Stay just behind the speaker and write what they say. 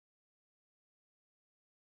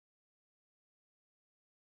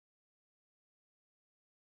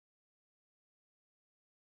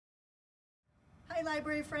Hi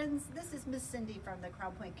library friends, this is Miss Cindy from the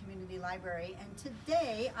Crown Point Community Library, and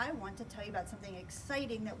today I want to tell you about something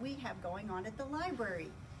exciting that we have going on at the library.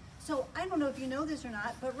 So I don't know if you know this or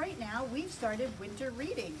not, but right now we've started winter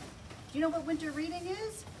reading. Do you know what winter reading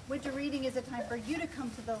is? Winter reading is a time for you to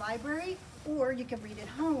come to the library, or you can read at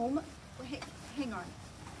home. Hey, hang on.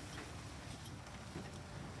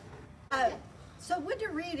 So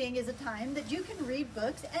winter reading is a time that you can read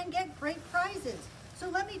books and get great prizes. So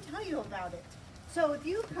let me tell you about it. So if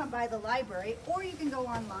you come by the library, or you can go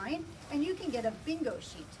online and you can get a bingo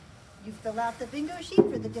sheet. You fill out the bingo sheet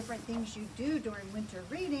for the different things you do during winter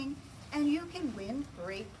reading, and you can win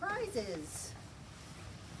great prizes.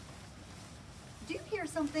 Do you hear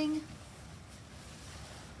something?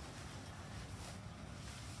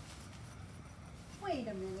 Wait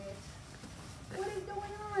a minute. What is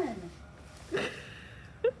going on?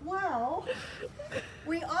 Well,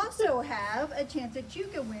 we also have a chance that you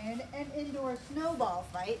can win an indoor snowball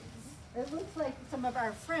fight. It looks like some of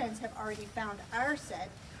our friends have already found our set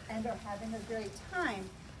and are having a great time.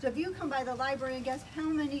 So if you come by the library and guess how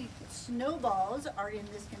many snowballs are in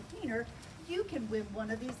this container, you can win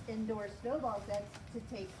one of these indoor snowball sets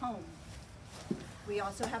to take home. We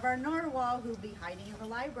also have our narwhal who'll be hiding in the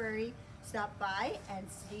library. Stop by and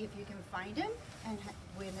see if you can find him and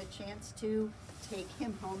win a chance to take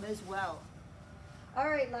him home as well. All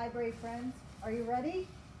right, library friends, are you ready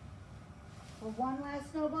for one last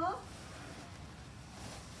snowball?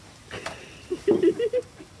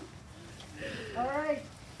 All right,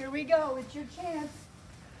 here we go. It's your chance.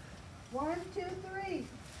 1, 2, 3.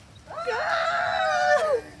 Ah!